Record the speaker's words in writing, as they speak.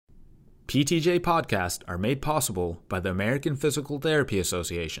PTJ podcasts are made possible by the American Physical Therapy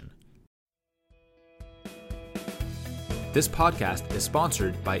Association. This podcast is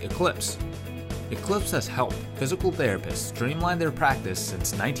sponsored by Eclipse. Eclipse has helped physical therapists streamline their practice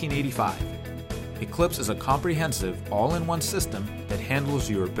since 1985. Eclipse is a comprehensive, all-in-one system that handles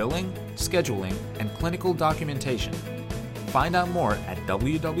your billing, scheduling, and clinical documentation. Find out more at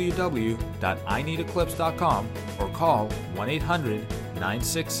www.ineedeclipse.com or call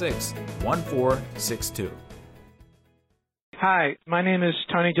 1-800-966-1462. Hi, my name is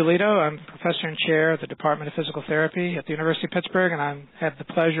Tony DeLito. I'm professor and chair of the Department of Physical Therapy at the University of Pittsburgh, and I have the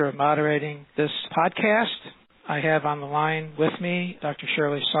pleasure of moderating this podcast. I have on the line with me Dr.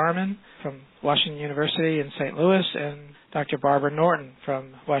 Shirley Sahrmann from Washington University in St. Louis and Dr. Barbara Norton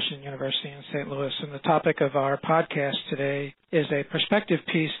from Washington University in St. Louis. And the topic of our podcast today is a perspective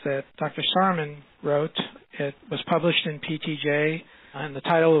piece that Dr. Sahrmann wrote. It was published in PTJ, and the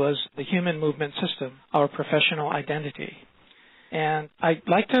title was The Human Movement System, Our Professional Identity. And I'd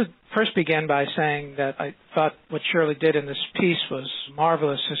like to first begin by saying that I thought what Shirley did in this piece was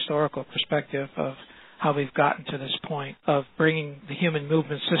marvelous historical perspective of how we've gotten to this point of bringing the human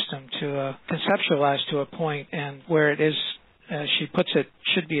movement system to conceptualized to a point and where it is, as she puts it,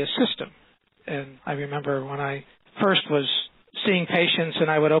 should be a system. And I remember when I first was seeing patients and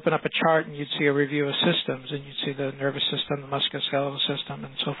I would open up a chart and you'd see a review of systems and you'd see the nervous system, the musculoskeletal system,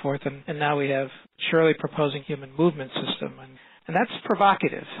 and so forth. And now we have Shirley proposing human movement system. And that's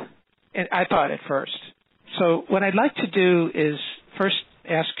provocative, and I thought at first. So what I'd like to do is first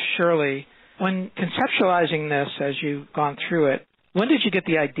ask Shirley, when conceptualizing this as you've gone through it, when did you get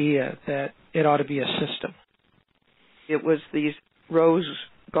the idea that it ought to be a system? It was these Rose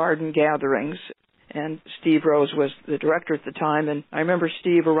Garden gatherings, and Steve Rose was the director at the time, and I remember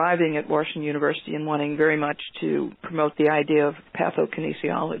Steve arriving at Washington University and wanting very much to promote the idea of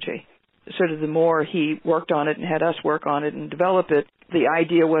pathokinesiology. Sort of the more he worked on it and had us work on it and develop it, the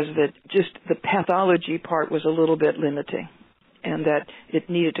idea was that just the pathology part was a little bit limiting and that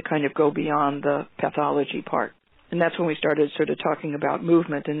it needed to kind of go beyond the pathology part. And that's when we started sort of talking about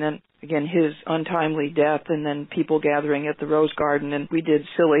movement. And then, again, his untimely death and then people gathering at the Rose Garden. And we did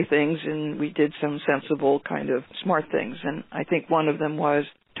silly things and we did some sensible kind of smart things. And I think one of them was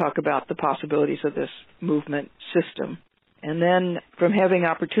talk about the possibilities of this movement system. And then from having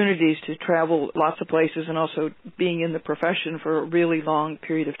opportunities to travel lots of places and also being in the profession for a really long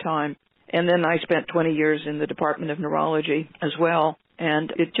period of time. And then I spent 20 years in the Department of Neurology as well.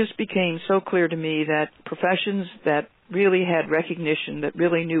 And it just became so clear to me that professions that really had recognition, that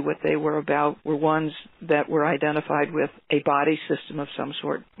really knew what they were about, were ones that were identified with a body system of some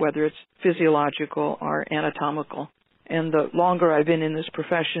sort, whether it's physiological or anatomical. And the longer I've been in this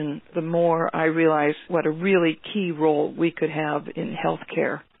profession, the more I realize what a really key role we could have in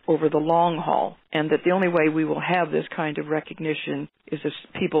healthcare over the long haul, and that the only way we will have this kind of recognition is if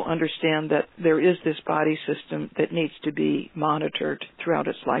people understand that there is this body system that needs to be monitored throughout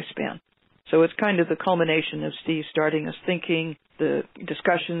its lifespan. So it's kind of the culmination of Steve starting us thinking, the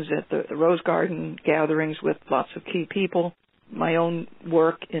discussions at the Rose Garden gatherings with lots of key people, my own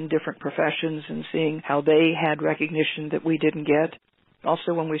work in different professions and seeing how they had recognition that we didn't get.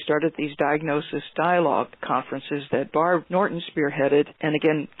 Also, when we started these diagnosis dialogue conferences that Barb Norton spearheaded, and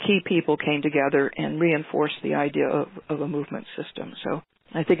again, key people came together and reinforced the idea of a movement system. So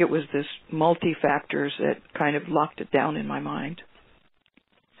I think it was this multi-factors that kind of locked it down in my mind.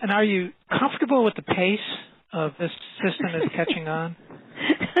 And are you comfortable with the pace of this system that's catching on?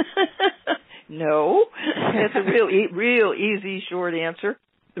 No. It's a real easy, short answer.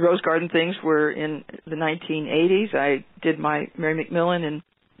 The Rose Garden things were in the 1980s. I did my Mary McMillan in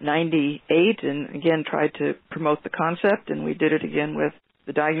 98 and, again, tried to promote the concept, and we did it again with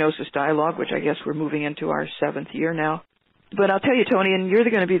the diagnosis dialogue, which I guess we're moving into our 7th year now. But I'll tell you, Tony, and you're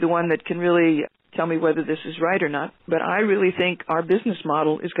going to be the one that can really tell me whether this is right or not, but I really think our business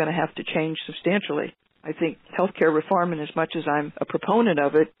model is going to have to change substantially. I think healthcare reform, and as much as I'm a proponent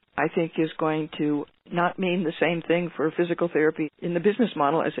of it, I think is going to not mean the same thing for physical therapy in the business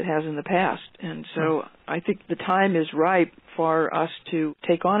model as it has in the past. And so I think the time is ripe for us to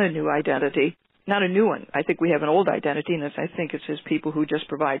take on a new identity, not a new one. I think we have an old identity, and I think it's as people who just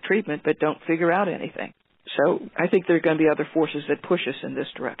provide treatment but don't figure out anything. So I think there are going to be other forces that push us in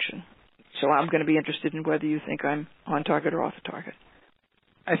this direction. So I'm going to be interested in whether you think I'm on target or off the target.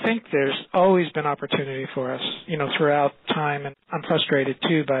 I think there's always been opportunity for us, throughout time, and I'm frustrated,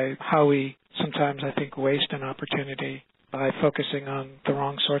 too, by how we sometimes, I think, waste an opportunity by focusing on the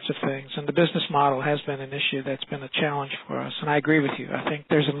wrong sorts of things. And the business model has been an issue that's been a challenge for us, and I agree with you. I think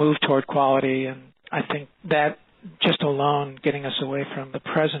there's a move toward quality, and I think that just alone getting us away from the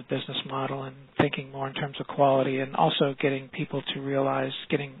present business model and thinking more in terms of quality, and also getting people to realize,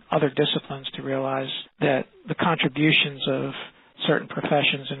 getting other disciplines to realize that the contributions of certain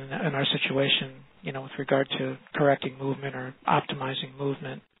professions in our situation, with regard to correcting movement or optimizing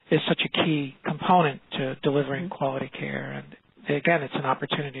movement, is such a key component to delivering quality care. And again, it's an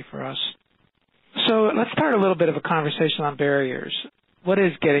opportunity for us. So let's start a little bit of a conversation on barriers. What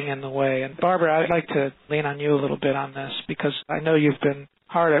is getting in the way? And Barbara, I'd like to lean on you a little bit on this, because I know you've been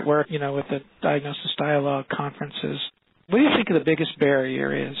hard at work, with the Diagnosis Dialogue conferences. What do you think the biggest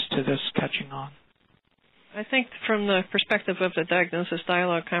barrier is to this catching on? I think from the perspective of the Diagnosis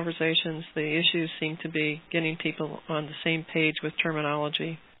Dialogue conversations, the issues seem to be getting people on the same page with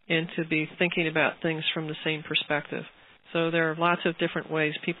terminology and to be thinking about things from the same perspective. So there are lots of different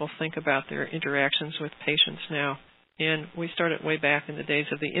ways people think about their interactions with patients now. And we started way back in the days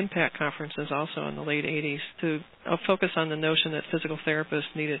of the IMPACT conferences, also in the late 80s, to focus on the notion that physical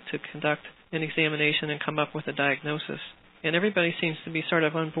therapists needed to conduct an examination and come up with a diagnosis. And everybody seems to be sort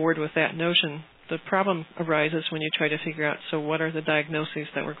of on board with that notion. The problem arises when you try to figure out, so what are the diagnoses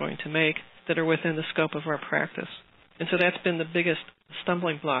that we're going to make that are within the scope of our practice? And so that's been the biggest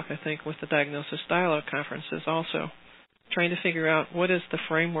stumbling block, I think, with the Diagnosis Dialogue conferences also. Trying to figure out what is the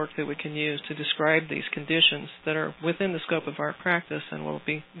framework that we can use to describe these conditions that are within the scope of our practice and will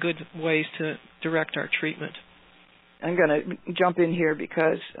be good ways to direct our treatment. I'm going to jump in here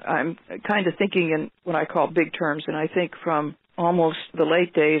because I'm kind of thinking in what I call big terms, and I think from almost the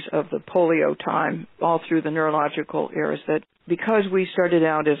late days of the polio time all through the neurological eras, that because we started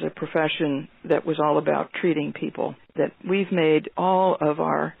out as a profession that was all about treating people, that we've made all of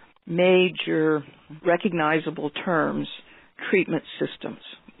our major recognizable terms treatment systems.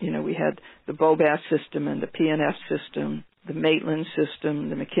 We had the BOBAS system and the PNF system, the Maitland system,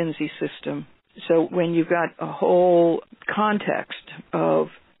 the McKinsey system. So when you've got a whole context of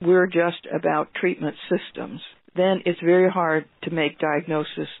we're just about treatment systems, then it's very hard to make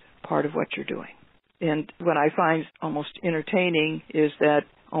diagnosis part of what you're doing. And what I find almost entertaining is that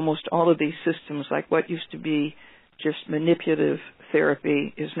almost all of these systems, like what used to be just manipulative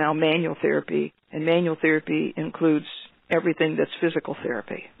therapy, is now manual therapy, and manual therapy includes everything that's physical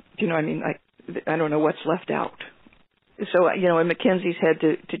therapy. Do you know what I mean? I don't know what's left out. So, and McKinsey's had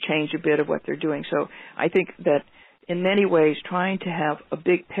to change a bit of what they're doing. So I think that in many ways trying to have a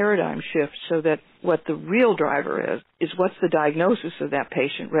big paradigm shift so that what the real driver is what's the diagnosis of that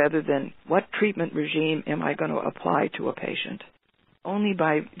patient rather than what treatment regime am I going to apply to a patient. Only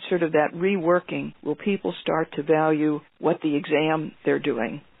by sort of that reworking will people start to value what the exam they're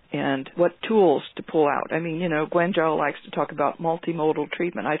doing and what tools to pull out. I mean, Gwen Joe likes to talk about multimodal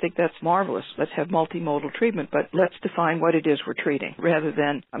treatment. I think that's marvelous. Let's have multimodal treatment, but let's define what it is we're treating rather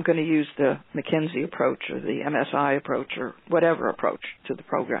than I'm going to use the McKinsey approach or the MSI approach or whatever approach to the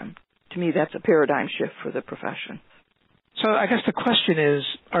program. To me, that's a paradigm shift for the profession. So I guess the question is,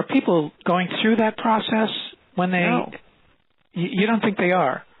 are people going through that process when they... No. You don't think they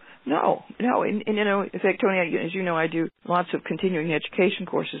are? No. And in fact, Tony, as you know, I do lots of continuing education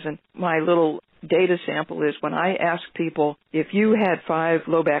courses, and my little data sample is when I ask people, if you had 5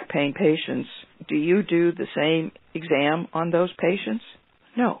 low back pain patients, do you do the same exam on those patients?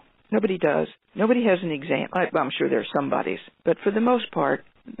 No, nobody does. Nobody has an exam. I'm sure there are some bodies, but for the most part,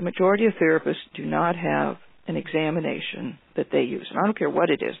 the majority of therapists do not have an examination that they use. And I don't care what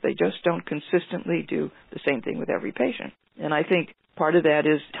it is. They just don't consistently do the same thing with every patient. And I think part of that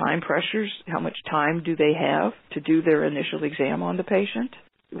is time pressures. How much time do they have to do their initial exam on the patient?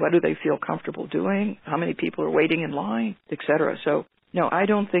 What do they feel comfortable doing? How many people are waiting in line, et cetera? So, no, I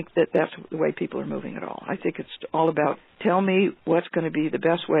don't think that that's the way people are moving at all. I think it's all about, tell me what's going to be the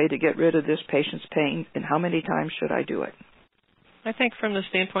best way to get rid of this patient's pain and how many times should I do it? I think from the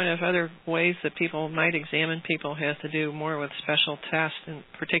standpoint of other ways that people might examine people has to do more with special tests, in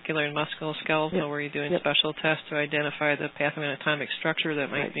particular in musculoskeletal, where you're doing special tests to identify the pathoanatomic structure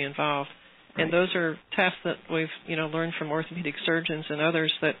that might be involved. And those are tests that we've learned from orthopedic surgeons and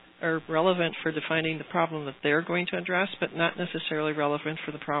others that are relevant for defining the problem that they're going to address, but not necessarily relevant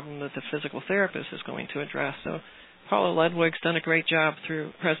for the problem that the physical therapist is going to address. So Paula Ludwig's done a great job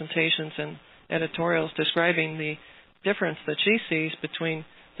through presentations and editorials describing the difference that she sees between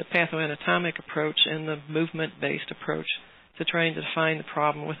the pathoanatomic approach and the movement-based approach to trying to define the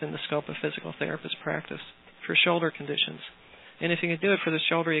problem within the scope of physical therapist practice for shoulder conditions. And if you can do it for the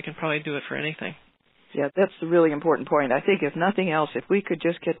shoulder, you can probably do it for anything. Yeah, that's the really important point. I think if nothing else, if we could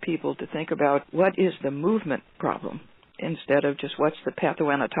just get people to think about what is the movement problem instead of just what's the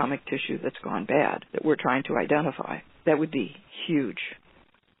pathoanatomic tissue that's gone bad that we're trying to identify, that would be huge.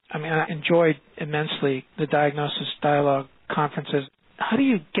 I mean, I enjoyed immensely the diagnosis dialogue conferences. How do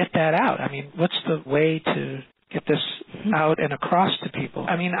you get that out? I mean, what's the way to get this out and across to people?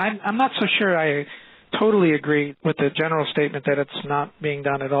 I mean, I'm not so sure I totally agree with the general statement that it's not being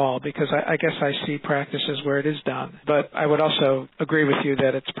done at all, because I guess I see practices where it is done. But I would also agree with you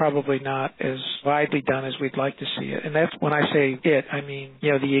that it's probably not as widely done as we'd like to see it. And that's, when I say it, I mean,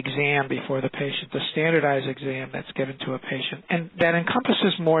 the exam before the patient, the standardized exam that's given to a patient. And that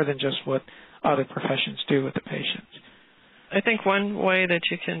encompasses more than just what other professions do with the patient. I think one way that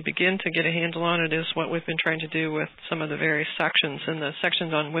you can begin to get a handle on it is what we've been trying to do with some of the various sections. And the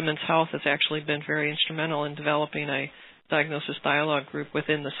sections on women's health has actually been very instrumental in developing a diagnosis dialogue group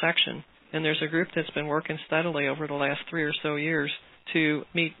within the section. And there's a group that's been working steadily over the last 3 or so years to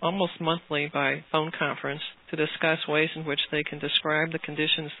meet almost monthly by phone conference to discuss ways in which they can describe the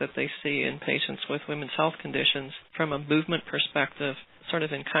conditions that they see in patients with women's health conditions from a movement perspective, sort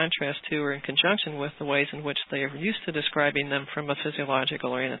of in contrast to or in conjunction with the ways in which they are used to describing them from a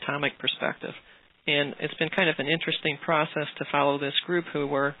physiological or anatomic perspective. And it's been kind of an interesting process to follow this group who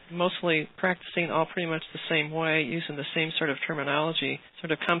were mostly practicing all pretty much the same way, using the same sort of terminology,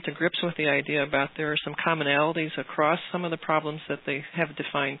 sort of come to grips with the idea about there are some commonalities across some of the problems that they have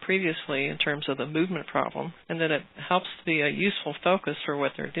defined previously in terms of the movement problem, and that it helps to be a useful focus for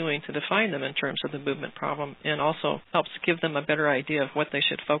what they're doing to define them in terms of the movement problem, and also helps give them a better idea of what they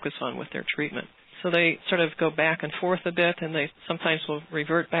should focus on with their treatment. So they sort of go back and forth a bit, and they sometimes will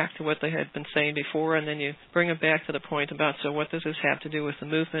revert back to what they had been saying before, and then you bring them back to the point about, so what does this have to do with the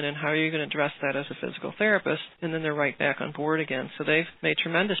movement, and how are you going to address that as a physical therapist? And then they're right back on board again. So they've made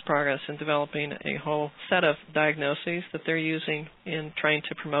tremendous progress in developing a whole set of diagnoses that they're using in trying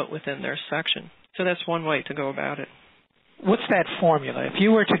to promote within their section. So that's one way to go about it. What's that formula? If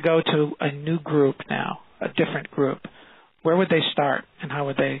you were to go to a new group now, a different group, where would they start, and how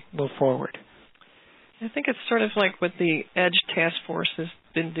would they move forward? I think it's sort of like what the EDGE Task Force has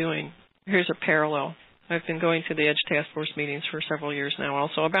been doing. Here's a parallel. I've been going to the EDGE Task Force meetings for several years now,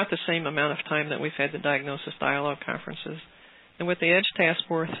 also about the same amount of time that we've had the Diagnosis Dialogue conferences. And what the EDGE Task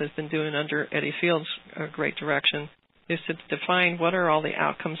Force has been doing under Eddie Field's great direction is to define what are all the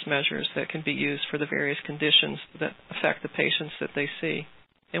outcomes measures that can be used for the various conditions that affect the patients that they see.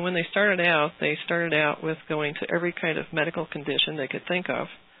 And when they started out with going to every kind of medical condition they could think of,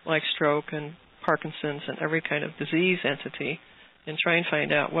 like stroke and Parkinson's and every kind of disease entity, and try and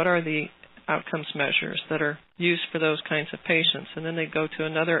find out what are the outcomes measures that are used for those kinds of patients. And then they go to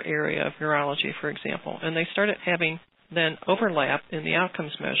another area of neurology, for example, and they started having then overlap in the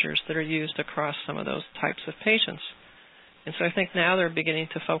outcomes measures that are used across some of those types of patients. And so I think now they're beginning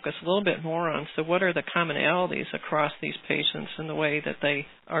to focus a little bit more on, so what are the commonalities across these patients in the way that they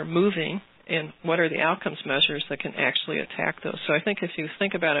are moving, and what are the outcomes measures that can actually attack those. So I think if you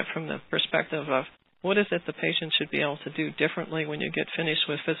think about it from the perspective of what is it the patient should be able to do differently when you get finished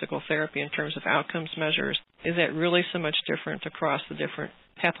with physical therapy in terms of outcomes measures, is that really so much different across the different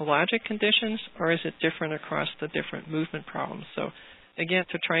pathologic conditions, or is it different across the different movement problems? So again,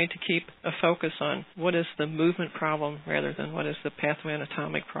 to trying to keep a focus on what is the movement problem rather than what is the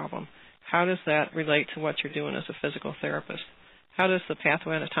pathoanatomic problem. How does that relate to what you're doing as a physical therapist? How does the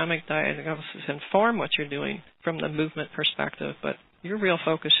pathoanatomic diagnosis inform what you're doing from the movement perspective? But your real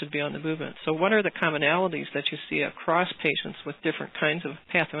focus should be on the movement. So what are the commonalities that you see across patients with different kinds of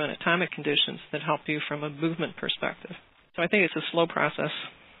pathoanatomic conditions that help you from a movement perspective? So I think it's a slow process.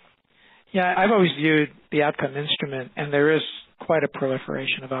 Yeah, I've always viewed the outcome instrument, and there is quite a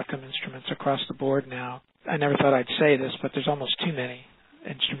proliferation of outcome instruments across the board now. I never thought I'd say this, but there's almost too many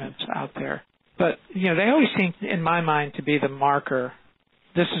instruments out there. But, they always seem, in my mind, to be the marker.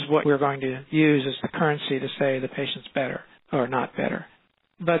 This is what we're going to use as the currency to say the patient's better or not better.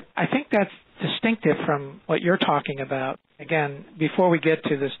 But I think that's distinctive from what you're talking about. Again, before we get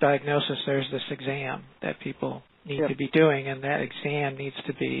to this diagnosis, there's this exam that people need to be doing, and that exam needs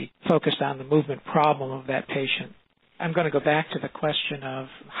to be focused on the movement problem of that patient. I'm going to go back to the question of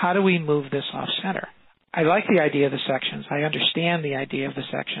how do we move this off-center? I like the idea of the sections. I understand the idea of the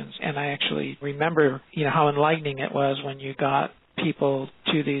sections, and I actually remember, how enlightening it was when you got people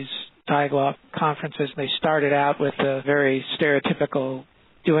to these dialogue conferences. They started out with a very stereotypical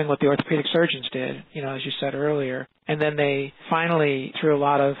doing what the orthopedic surgeons did, as you said earlier, and then they finally, through a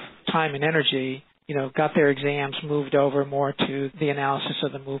lot of time and energy, got their exams moved over more to the analysis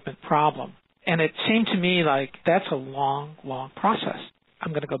of the movement problem. And it seemed to me like that's a long, long process.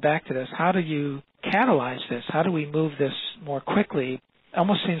 I'm going to go back to this. How do you catalyze this? How do we move this more quickly? It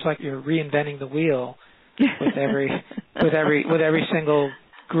almost seems like you're reinventing the wheel with every single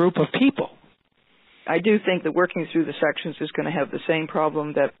group of people. I do think that working through the sections is going to have the same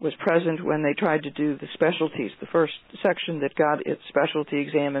problem that was present when they tried to do the specialties. The first section that got its specialty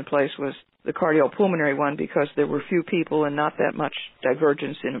exam in place was the cardiopulmonary one because there were few people and not that much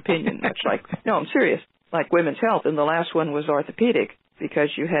divergence in opinion, much like, no, I'm serious, like women's health. And the last one was orthopedic because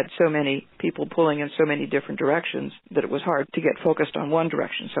you had so many people pulling in so many different directions that it was hard to get focused on one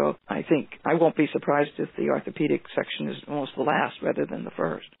direction. So I think I won't be surprised if the orthopedic section is almost the last rather than the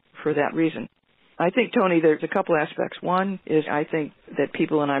first for that reason. I think, Tony, there's a couple aspects. One is I think that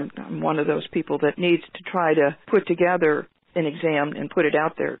people, and I'm one of those people that needs to try to put together an exam and put it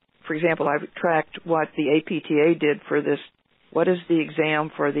out there. For example, I've tracked what the APTA did for this, what is the exam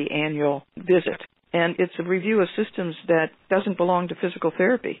for the annual visit? And it's a review of systems that doesn't belong to physical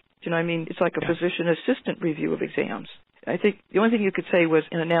therapy. Do you know what I mean? It's like a physician assistant review of exams. I think the only thing you could say was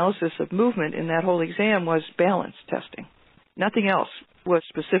an analysis of movement in that whole exam was balance testing. Nothing else was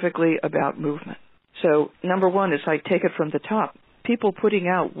specifically about movement. So number one is I take it from the top. People putting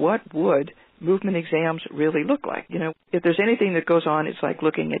out what would movement exams really look like. You know, if there's anything that goes on, it's like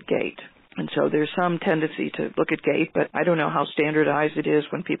looking at gait. And so there's some tendency to look at gait, but I don't know how standardized it is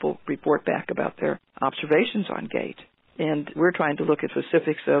when people report back about their observations on gait. And we're trying to look at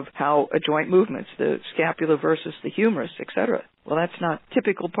specifics of how a joint movements, the scapula versus the humerus, et cetera. Well, that's not a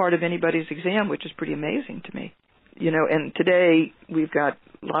typical part of anybody's exam, which is pretty amazing to me. You know, and today we've got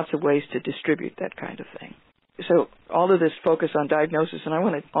lots of ways to distribute that kind of thing. So all of this focus on diagnosis, and I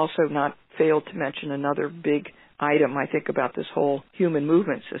want to also not fail to mention another big item, I think, about this whole human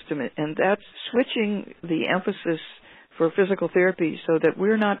movement system, and that's switching the emphasis for physical therapy so that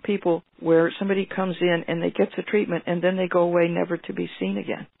we're not people where somebody comes in and they get the treatment and then they go away never to be seen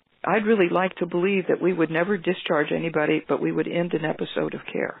again. I'd really like to believe that we would never discharge anybody, but we would end an episode of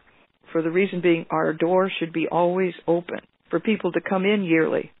care. For the reason being, our door should be always open for people to come in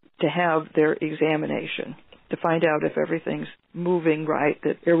yearly to have their examination, to find out if everything's moving right,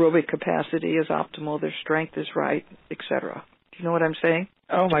 that aerobic capacity is optimal, their strength is right, etc. Do you know what I'm saying?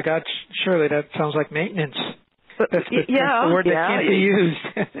 Oh, my God, surely that sounds like maintenance. That's the word that can't be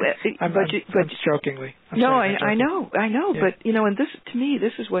used. I'm jokingly. I know. Yeah. But, you know, and this, to me,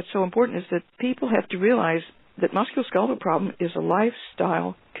 this is what's so important is that people have to realize that musculoskeletal problem is a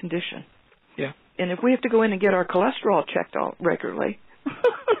lifestyle condition. Yeah. And if we have to go in and get our cholesterol checked out regularly,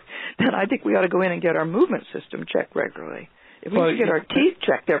 then I think we ought to go in and get our movement system checked regularly. If we have to get our teeth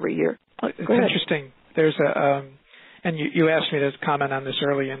checked every year. It's interesting. There's a, and you asked me to comment on this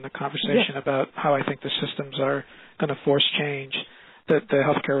early in the conversation about how I think the systems are going to force change, that the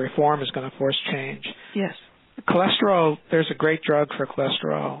healthcare reform is going to force change. Yes. Cholesterol, there's a great drug for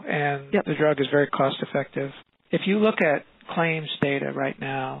cholesterol, and the drug is very cost effective. If you look at claims data right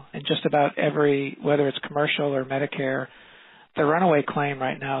now, and just about every, whether it's commercial or Medicare, the runaway claim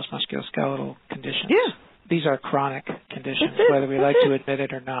right now is musculoskeletal conditions. Yeah. These are chronic conditions, whether we like to admit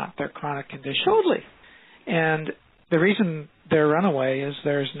it or not. They're chronic conditions. Totally. And the reason they're runaway is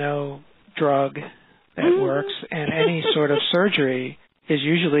there's no drug that works, and any sort of surgery is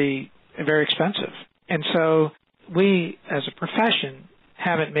usually very expensive. And so we, as a profession,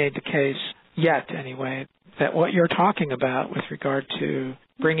 haven't made the case yet, anyway, that what you're talking about with regard to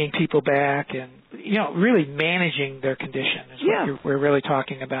bringing people back and, you know, really managing their condition is what we're really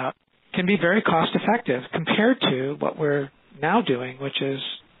talking about, can be very cost-effective compared to what we're now doing, which is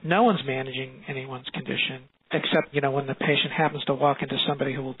no one's managing anyone's condition, except, you know, when the patient happens to walk into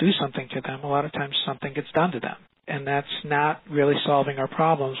somebody who will do something to them, a lot of times something gets done to them. And that's not really solving our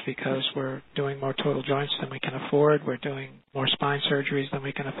problems because we're doing more total joints than we can afford. We're doing more spine surgeries than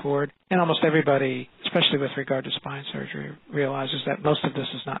we can afford. And almost everybody, especially with regard to spine surgery, realizes that most of this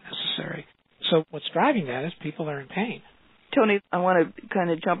is not necessary. So what's driving that is people are in pain. Tony, I want to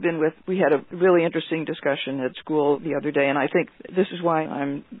kind of jump in with, we had a really interesting discussion at school the other day, and I think this is why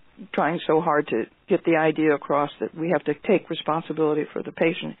I'm trying so hard to get the idea across that we have to take responsibility for the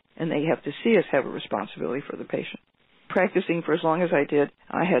patient, and they have to see us have a responsibility for the patient. Practicing for as long as I did,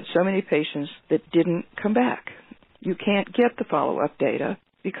 I had so many patients that didn't come back. You can't get the follow-up data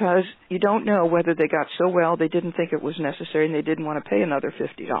because you don't know whether they got so well they didn't think it was necessary and they didn't want to pay another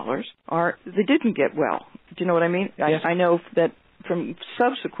 $50, or they didn't get well. Do you know what I mean? Yes. I know that from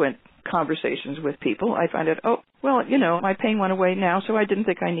subsequent conversations with people, I find out, oh, well, you know, my pain went away now, so I didn't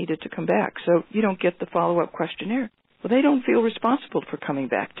think I needed to come back. So you don't get the follow-up questionnaire. Well, they don't feel responsible for coming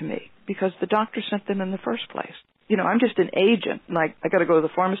back to me because the doctor sent them in the first place. You know, I'm just an agent. Like, I got to go to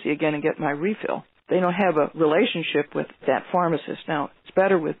the pharmacy again and get my refill. They don't have a relationship with that pharmacist. Now, it's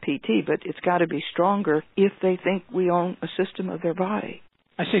better with PT, but it's got to be stronger if they think we own a system of their body.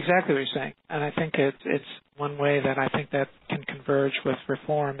 I see exactly what you're saying, and I think it's one way that I think that can converge with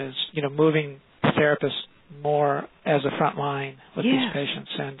reform is, you know, moving therapists more as a front line with these patients.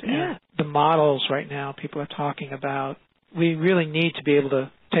 And the models right now people are talking about, we really need to be able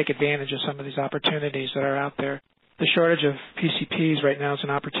to take advantage of some of these opportunities that are out there. The shortage of PCPs right now is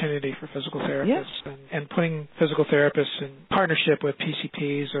an opportunity for physical therapists, and putting physical therapists in partnership with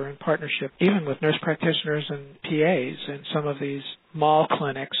PCPs or in partnership even with nurse practitioners and PAs in some of these mall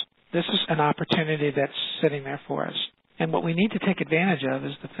clinics, this is an opportunity that's sitting there for us. And what we need to take advantage of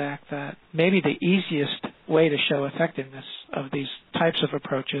is the fact that maybe the easiest way to show effectiveness of these types of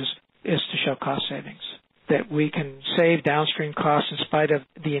approaches is to show cost savings, that we can save downstream costs in spite of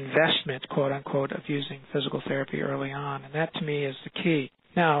the investment, quote unquote, of using physical therapy early on. And that to me is the key.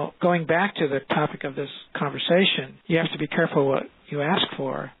 Now, going back to the topic of this conversation, you have to be careful what you ask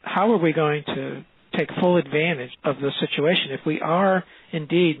for. How are we going to take full advantage of the situation if we are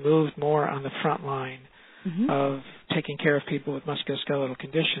indeed moved more on the front line of taking care of people with musculoskeletal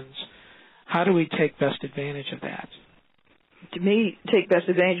conditions? How do we take best advantage of that? To me, take best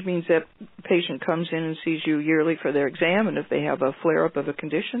advantage means that the patient comes in and sees you yearly for their exam, and if they have a flare-up of a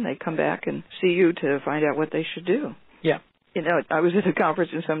condition, they come back and see you to find out what they should do. Yeah. You know, I was at a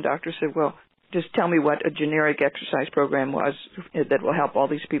conference and some doctor said, well, just tell me what a generic exercise program was that will help all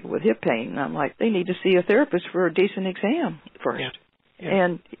these people with hip pain. And I'm like, they need to see a therapist for a decent exam first. Yeah.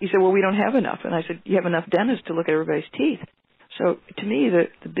 And he said, well, we don't have enough. And I said, you have enough dentists to look at everybody's teeth. So to me,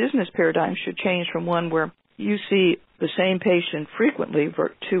 the business paradigm should change from one where you see the same patient frequently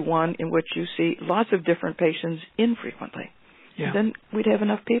to one in which you see lots of different patients infrequently. Yeah. Then we'd have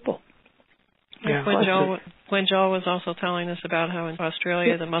enough people. Yeah. When Joel was also telling us about how in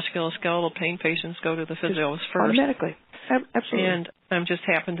Australia the musculoskeletal pain patients go to the physios first. Automatically. Absolutely. And I'm just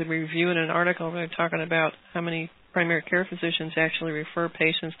happened to be reviewing an article where they're talking about how many primary care physicians actually refer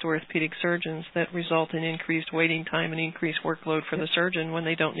patients to orthopedic surgeons that result in increased waiting time and increased workload for the surgeon when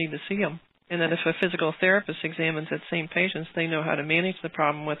they don't need to see them. And that if a physical therapist examines that same patients, they know how to manage the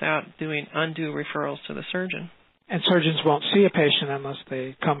problem without doing undue referrals to the surgeon. And surgeons won't see a patient unless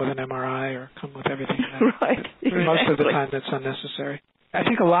they come with an MRI or come with everything. Right. Most of the time that's unnecessary. I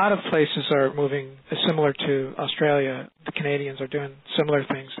think a lot of places are moving similar to Australia. The Canadians are doing similar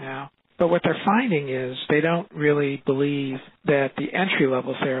things now. But what they're finding is they don't really believe that the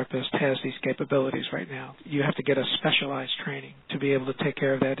entry-level therapist has these capabilities right now. You have to get a specialized training to be able to take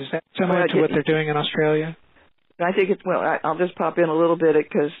care of that. Is that similar to what they're doing in Australia? I think it's, well, I'll just pop in a little bit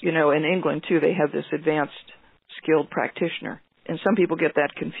because, you know, in England, too, they have this advanced skilled practitioner. And some people get that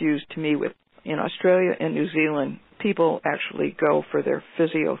confused to me with, in Australia and New Zealand, people actually go for their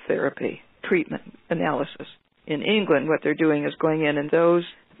physiotherapy treatment analysis. In England, what they're doing is going in, and those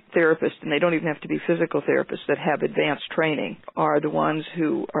therapists, and they don't even have to be physical therapists that have advanced training, are the ones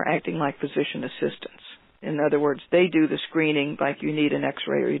who are acting like physician assistants. In other words, they do the screening like you need an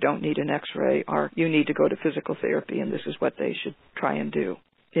x-ray or you don't need an x-ray or you need to go to physical therapy and this is what they should try and do.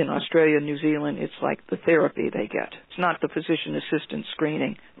 In Australia and New Zealand, it's like the therapy they get. It's not the physician assistant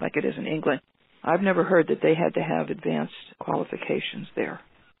screening like it is in England. I've never heard that they had to have advanced qualifications there.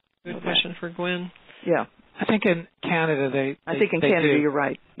 Good question for Gwen. Yeah. I think in Canada I think in Canada do. You're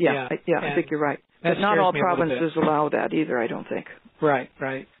right. Yeah, I think you're right. But not all provinces allow that either, I don't think. Right.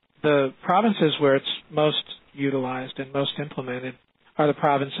 The provinces where it's most utilized and most implemented are the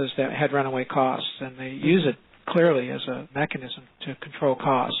provinces that had runaway costs, and they use it clearly as a mechanism to control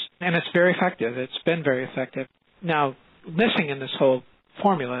costs. And it's very effective. It's been very effective. Now, missing in this whole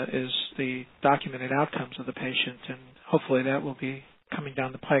formula is the documented outcomes of the patient, and hopefully that will be coming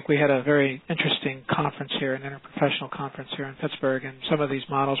down the pike. We had a very interesting conference here, an interprofessional conference here in Pittsburgh, and some of these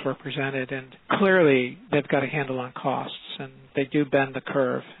models were presented, and clearly they've got a handle on costs, and they do bend the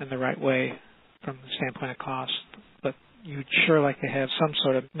curve in the right way from the standpoint of cost. But you'd sure like to have some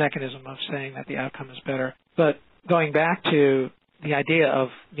sort of mechanism of saying that the outcome is better. But going back to the idea of,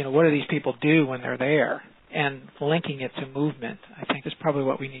 what do these people do when they're there? And linking it to movement, I think, is probably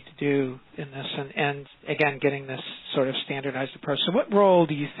what we need to do in this. And again, getting this sort of standardized approach. So what role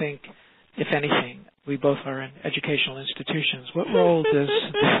do you think, if anything, we both are in educational institutions, what role does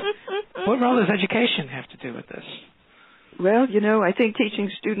education have to do with this? Well, I think teaching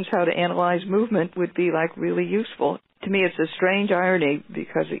students how to analyze movement would be, really useful. To me, it's a strange irony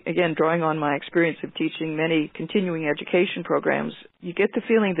because, again, drawing on my experience of teaching many continuing education programs, you get the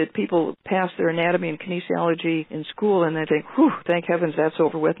feeling that people pass their anatomy and kinesiology in school and they think, whew, thank heavens that's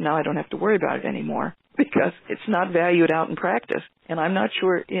over with. Now I don't have to worry about it anymore because it's not valued out in practice. And I'm not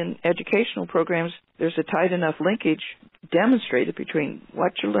sure in educational programs there's a tight enough linkage demonstrated between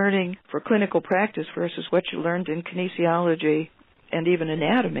what you're learning for clinical practice versus what you learned in kinesiology and even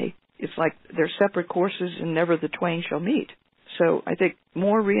anatomy. It's like they're separate courses and never the twain shall meet. So I think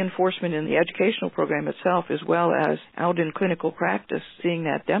more reinforcement in the educational program itself, as well as out in clinical practice, seeing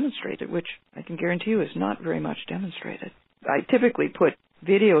that demonstrated, which I can guarantee you is not very much demonstrated. I typically put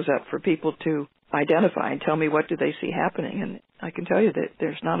videos up for people to identify and tell me what do they see happening, and I can tell you that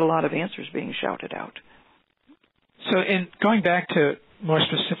there's not a lot of answers being shouted out. So in going back to more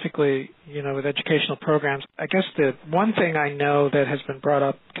specifically, with educational programs, I guess the one thing I know that has been brought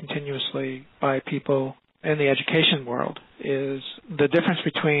up continuously by people in the education world is the difference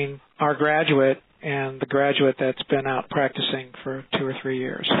between our graduate and the graduate that's been out practicing for 2 or 3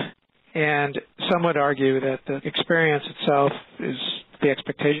 years. And some would argue that the experience itself is the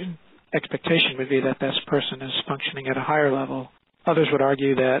expectation. Expectation would be that this person is functioning at a higher level. Others would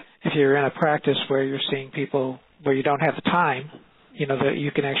argue that if you're in a practice where you're seeing people where you don't have the time, that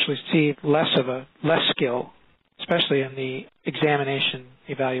you can actually see less skill, especially in the examination,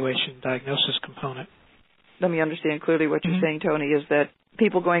 evaluation, diagnosis component. Let me understand clearly what you're saying, Tony, is that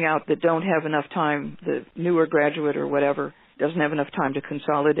people going out that don't have enough time, the newer graduate or whatever, doesn't have enough time to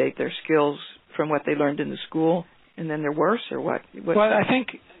consolidate their skills from what they learned in the school, and then they're worse, or what? Well, I think,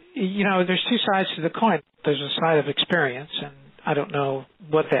 there's two sides to the coin. There's a side of experience, and I don't know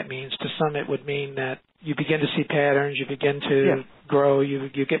what that means. To some, it would mean that you begin to see patterns, you begin to grow, you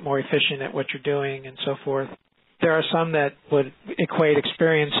get more efficient at what you're doing, and so forth. There are some that would equate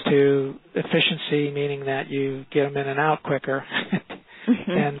experience to efficiency, meaning that you get them in and out quicker,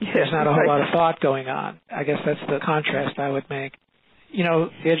 and there's not a whole lot of thought going on. I guess that's the contrast I would make. The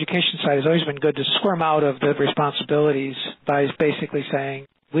education side has always been good to squirm out of the responsibilities by basically saying,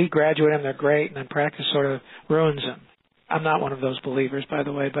 we graduate them, they're great, and then practice sort of ruins them. I'm not one of those believers, by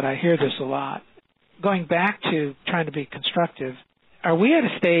the way, but I hear this a lot. Going back to trying to be constructive, are we at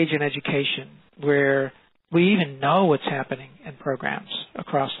a stage in education where we even know what's happening in programs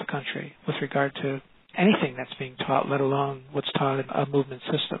across the country with regard to anything that's being taught, let alone what's taught in a movement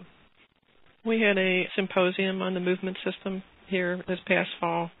system? We had a symposium on the movement system here this past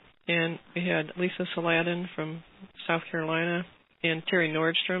fall, and we had Lisa Saladin from South Carolina and Terry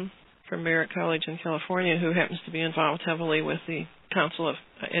Nordstrom from Merritt College in California, who happens to be involved heavily with the Council of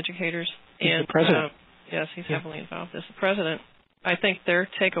Educators. He's the president. Yes, he's heavily involved as the president. I think their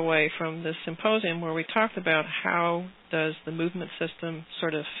takeaway from this symposium, where we talked about how does the movement system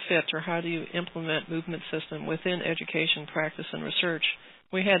sort of fit, or how do you implement movement system within education, practice, and research,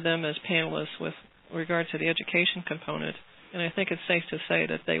 we had them as panelists with regard to the education component, and I think it's safe to say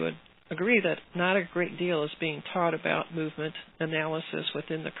that they would agree that not a great deal is being taught about movement analysis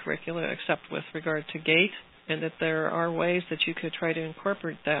within the curricula except with regard to gait, and that there are ways that you could try to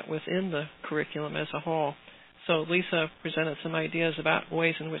incorporate that within the curriculum as a whole. So Lisa presented some ideas about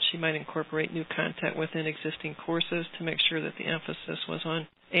ways in which she might incorporate new content within existing courses to make sure that the emphasis was on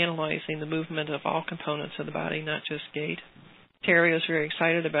analyzing the movement of all components of the body, not just gait. Terry was very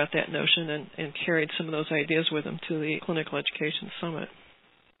excited about that notion and carried some of those ideas with him to the Clinical Education Summit.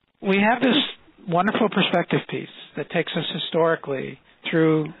 We have this wonderful perspective piece that takes us historically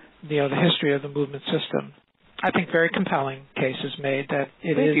through the history of the movement system. I think very compelling case is made that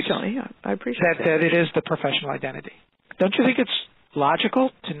it Thank is you, Tony. Yeah, I appreciate that it is the professional identity. Don't you think it's logical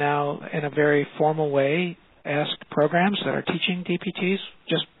to now, in a very formal way, ask programs that are teaching DPTs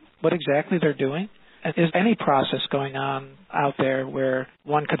just what exactly they're doing? And is any process going on out there where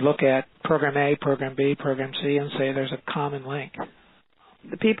one could look at program A, program B, program C, and say there's a common link?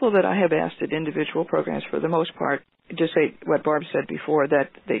 The people that I have asked at individual programs, for the most part, just say what Barb said before, that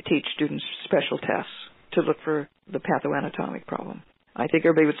they teach students special tests to look for the pathoanatomic problem. I think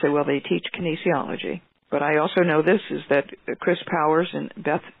everybody would say, well, they teach kinesiology. But I also know this is that Chris Powers and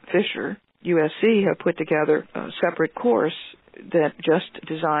Beth Fisher, USC, have put together a separate course that just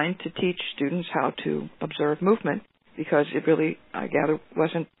designed to teach students how to observe movement, because it really, I gather,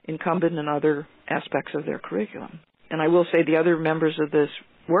 wasn't incumbent in other aspects of their curriculum. And I will say the other members of this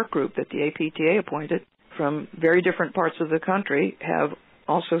work group that the APTA appointed from very different parts of the country have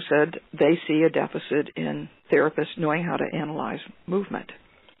also said they see a deficit in therapists knowing how to analyze movement.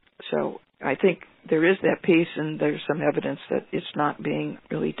 So I think there is that piece, and there's some evidence that it's not being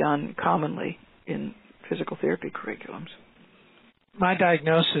really done commonly in physical therapy curriculums. My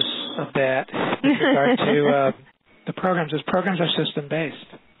diagnosis of that with regard to the programs is programs are system-based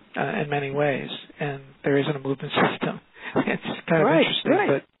in many ways, and there isn't a movement system. It's kind of interesting,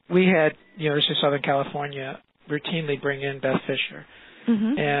 but we had University of Southern California routinely bring in Beth Fisher.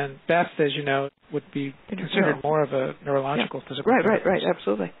 Mm-hmm. And Beth, as you know, would be considered more of a neurological physical therapist. Right,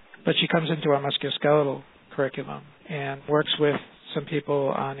 absolutely. But she comes into our musculoskeletal curriculum and works with some people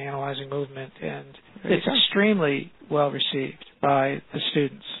on analyzing movement, and it's extremely well received by the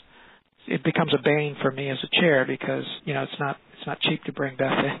students. it becomes a bane for me as a chair because, it's not cheap to bring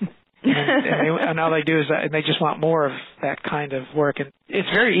Beth in. and all they do is that, and they just want more of that kind of work. And it's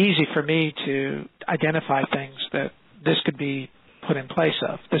very easy for me to identify things that this could be put in place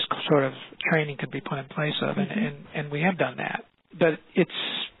of. This sort of training could be put in place of, and we have done that. But it's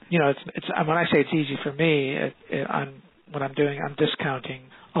when I say it's easy for me, what I'm doing, I'm discounting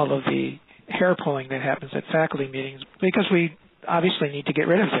all of the hair pulling that happens at faculty meetings because we obviously need to get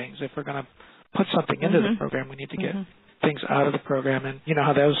rid of things. If we're going to put something into the program, we need to get things out of the program, and you know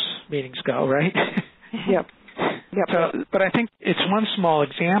how those meetings go, right? Yep. But I think it's one small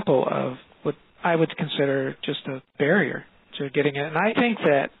example of what I would consider just a barrier to getting it. And I think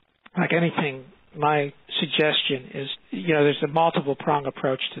that, like anything, my suggestion is, there's a multiple prong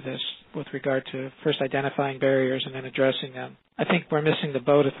approach to this with regard to first identifying barriers and then addressing them. I think we're missing the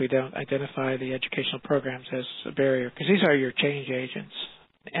boat if we don't identify the educational programs as a barrier, because these are your change agents.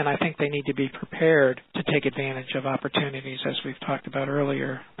 And I think they need to be prepared to take advantage of opportunities, as we've talked about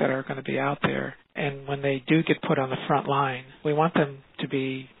earlier, that are going to be out there. And when they do get put on the front line, we want them to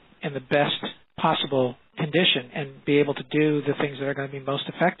be in the best possible condition and be able to do the things that are going to be most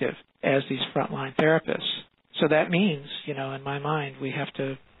effective as these frontline therapists. So that means, in my mind, we have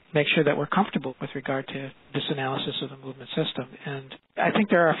to make sure that we're comfortable with regard to this analysis of the movement system. And I think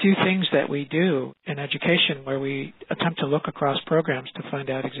there are a few things that we do in education where we attempt to look across programs to find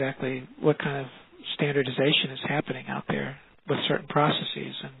out exactly what kind of standardization is happening out there with certain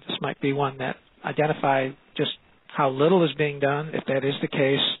processes. And this might be one that identify just how little is being done, if that is the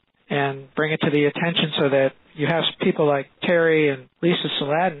case, and bring it to the attention so that you have people like Terry and Lisa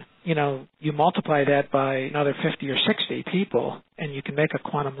Saladin, you multiply that by another 50 or 60 people, and you can make a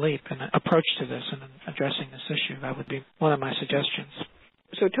quantum leap in approach to this and addressing this issue. That would be one of my suggestions.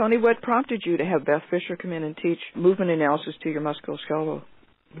 So, Tony, what prompted you to have Beth Fisher come in and teach movement analysis to your musculoskeletal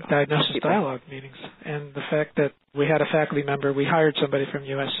diagnosis dialogue meetings? And the fact that we had a faculty member, we hired somebody from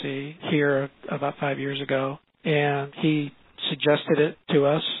USC here about 5 years ago, and he suggested it to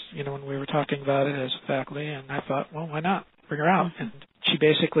us, when we were talking about it as faculty, and I thought, well, why not? Bring her out. And she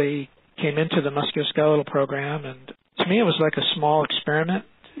basically came into the musculoskeletal program, and to me it was like a small experiment,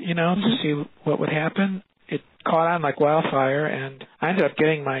 to see what would happen. It caught on like wildfire, and I ended up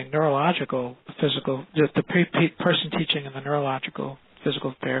getting my neurological physical, the person teaching in the neurological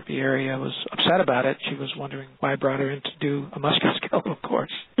physical therapy area was upset about it. She was wondering why I brought her in to do a musculoskeletal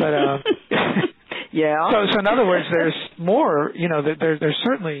course. But yeah. So in other words, there's more, there's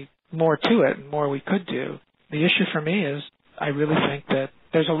certainly more to it and more we could do. The issue for me is I really think that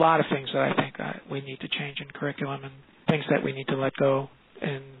there's a lot of things that I think we need to change in curriculum and things that we need to let go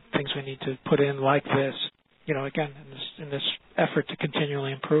and things we need to put in like this, again, in this effort to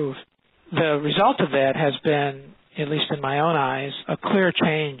continually improve. The result of that has been, at least in my own eyes, a clear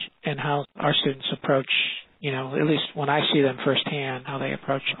change in how our students approach, at least when I see them firsthand, how they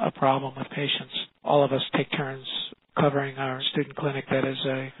approach a problem with patients. All of us take turns covering our student clinic that is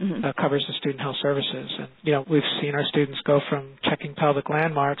covers the student health services. And, we've seen our students go from checking pelvic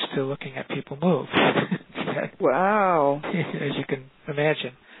landmarks to looking at people move. Wow. As you can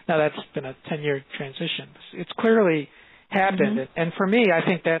imagine. Now, that's been a 10-year transition. It's clearly happened. And for me, I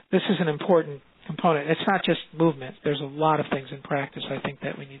think that this is an important component. It's not just movement. There's a lot of things in practice I think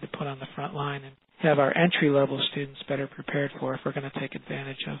that we need to put on the front line and have our entry-level students better prepared for if we're going to take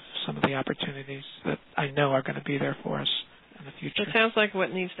advantage of some of the opportunities that I know are going to be there for us in the future. It sounds like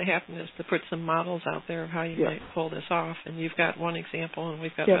what needs to happen is to put some models out there of how you might pull this off. And you've got one example, and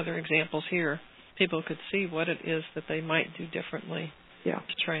we've got other examples here. People could see what it is that they might do differently to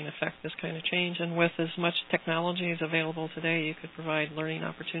try and affect this kind of change. And with as much technology as available today, you could provide learning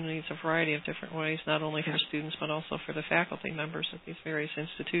opportunities a variety of different ways, not only for students but also for the faculty members at these various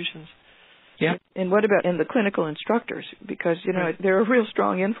institutions. Yeah. And what about in the clinical instructors? Because, they're a real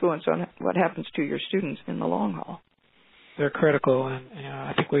strong influence on what happens to your students in the long haul. They're critical, and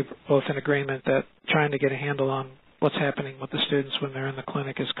I think we're both in agreement that trying to get a handle on what's happening with the students when they're in the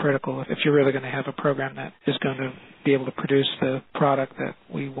clinic is critical if you're really going to have a program that is going to be able to produce the product that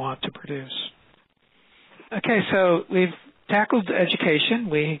we want to produce. Okay, so we've tackled education.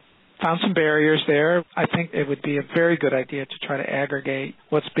 We found some barriers there. I think it would be a very good idea to try to aggregate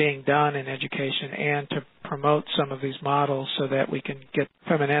what's being done in education and to promote some of these models so that we can get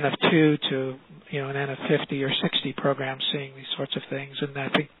from an N of 2 to an N of 50 or 60 programs seeing these sorts of things. And I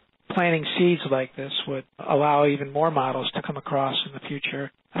think planting seeds like this would allow even more models to come across in the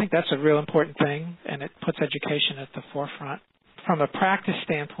future. I think that's a real important thing, and it puts education at the forefront. From a practice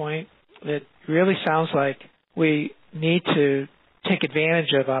standpoint, it really sounds like we need to take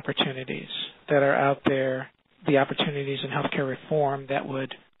advantage of opportunities that are out there, the opportunities in healthcare reform that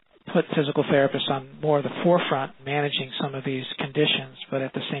would put physical therapists on more of the forefront managing some of these conditions, but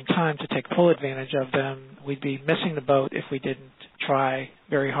at the same time, to take full advantage of them, we'd be missing the boat if we didn't try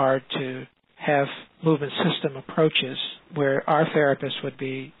very hard to have movement system approaches where our therapists would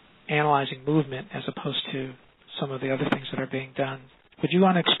be analyzing movement as opposed to some of the other things that are being done. Would you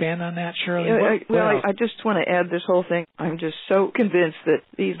want to expand on that, Shirley? I just want to add this whole thing. I'm just so convinced that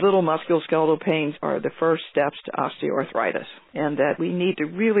these little musculoskeletal pains are the first steps to osteoarthritis, and that we need to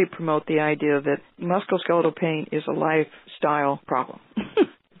really promote the idea that musculoskeletal pain is a lifestyle problem,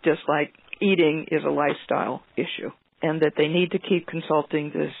 just like eating is a lifestyle issue, and that they need to keep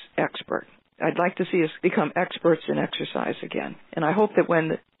consulting this expert. I'd like to see us become experts in exercise again, and I hope that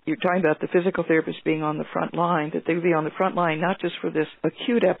when you're talking about the physical therapist being on the front line, that they would be on the front line not just for this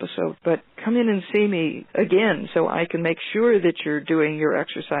acute episode, but come in and see me again so I can make sure that you're doing your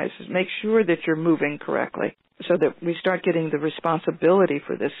exercises, make sure that you're moving correctly, so that we start getting the responsibility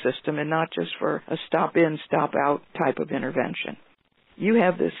for this system and not just for a stop-in, stop-out type of intervention. You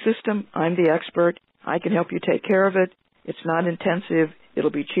have this system. I'm the expert. I can help you take care of it. It's not intensive.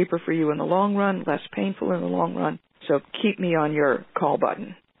 It'll be cheaper for you in the long run, less painful in the long run. So keep me on your call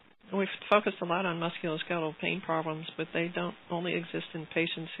button. We've focused a lot on musculoskeletal pain problems, but they don't only exist in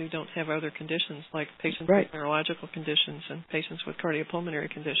patients who don't have other conditions, like patients with neurological conditions and patients with cardiopulmonary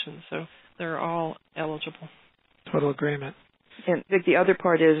conditions. So they're all eligible. Total agreement. And the other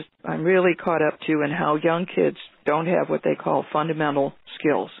part is I'm really caught up to in how young kids don't have what they call fundamental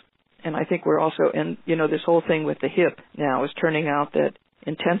skills. And I think we're also, and this whole thing with the hip now is turning out that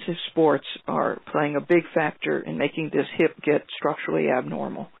intensive sports are playing a big factor in making this hip get structurally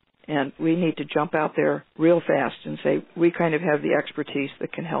abnormal. And we need to jump out there real fast and say, we kind of have the expertise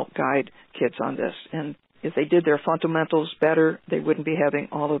that can help guide kids on this. And if they did their fundamentals better, they wouldn't be having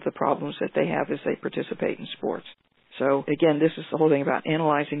all of the problems that they have as they participate in sports. So, again, this is the whole thing about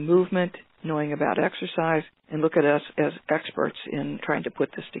analyzing movement, knowing about exercise, and look at us as experts in trying to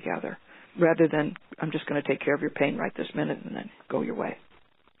put this together, rather than I'm just going to take care of your pain right this minute and then go your way.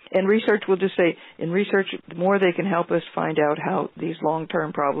 And research will just say, in research, the more they can help us find out how these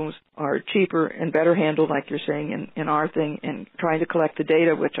long-term problems are cheaper and better handled, like you're saying in our thing, and trying to collect the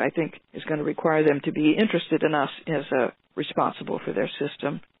data, which I think is going to require them to be interested in us as responsible for their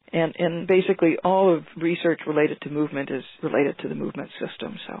system. And basically all of research related to movement is related to the movement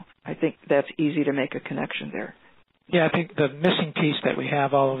system. So I think that's easy to make a connection there. Yeah, I think the missing piece that we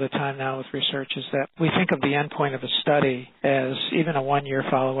have all of the time now with research is that we think of the endpoint of a study as even a 1-year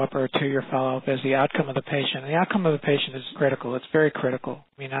follow-up or a 2-year follow-up as the outcome of the patient. And the outcome of the patient is critical. It's very critical.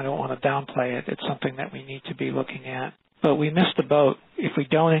 I mean, I don't want to downplay it. It's something that we need to be looking at. But we miss the boat if we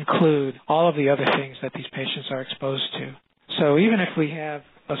don't include all of the other things that these patients are exposed to. So even if we have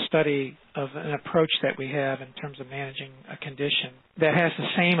a study of an approach that we have in terms of managing a condition that has the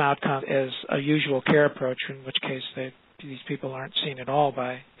same outcome as a usual care approach, in which case these people aren't seen at all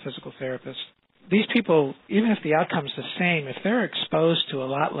by physical therapists. These people, even if the outcome is the same, if they're exposed to a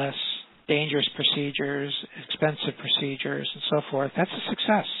lot less dangerous procedures, expensive procedures, and so forth, that's a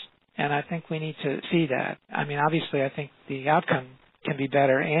success. And I think we need to see that. I mean, obviously, I think the outcome can be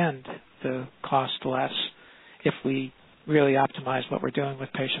better and the cost less if we really optimize what we're doing with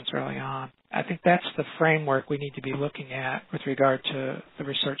patients early on. I think that's the framework we need to be looking at with regard to the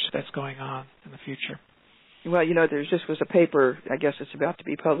research that's going on in the future. Well, there just was a paper, I guess it's about to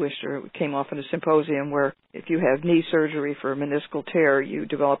be published, or it came off in a symposium, where if you have knee surgery for a meniscal tear, you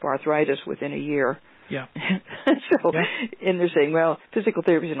develop arthritis within a year. Yeah. And they're saying, well, physical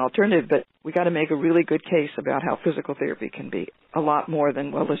therapy is an alternative, but we got to make a really good case about how physical therapy can be a lot more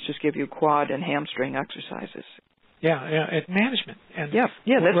than, well, let's just give you quad and hamstring exercises. Yeah, management. And that's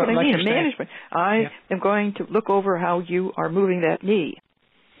what I mean, management. I am going to look over how you are moving that knee.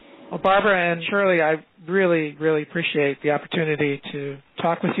 Well, Barbara and Shirley, I really, really appreciate the opportunity to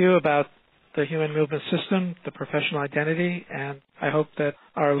talk with you about the human movement system, the professional identity, and I hope that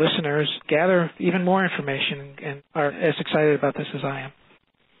our listeners gather even more information and are as excited about this as I am.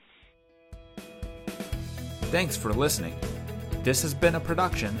 Thanks for listening. This has been a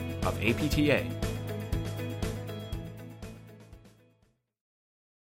production of APTA.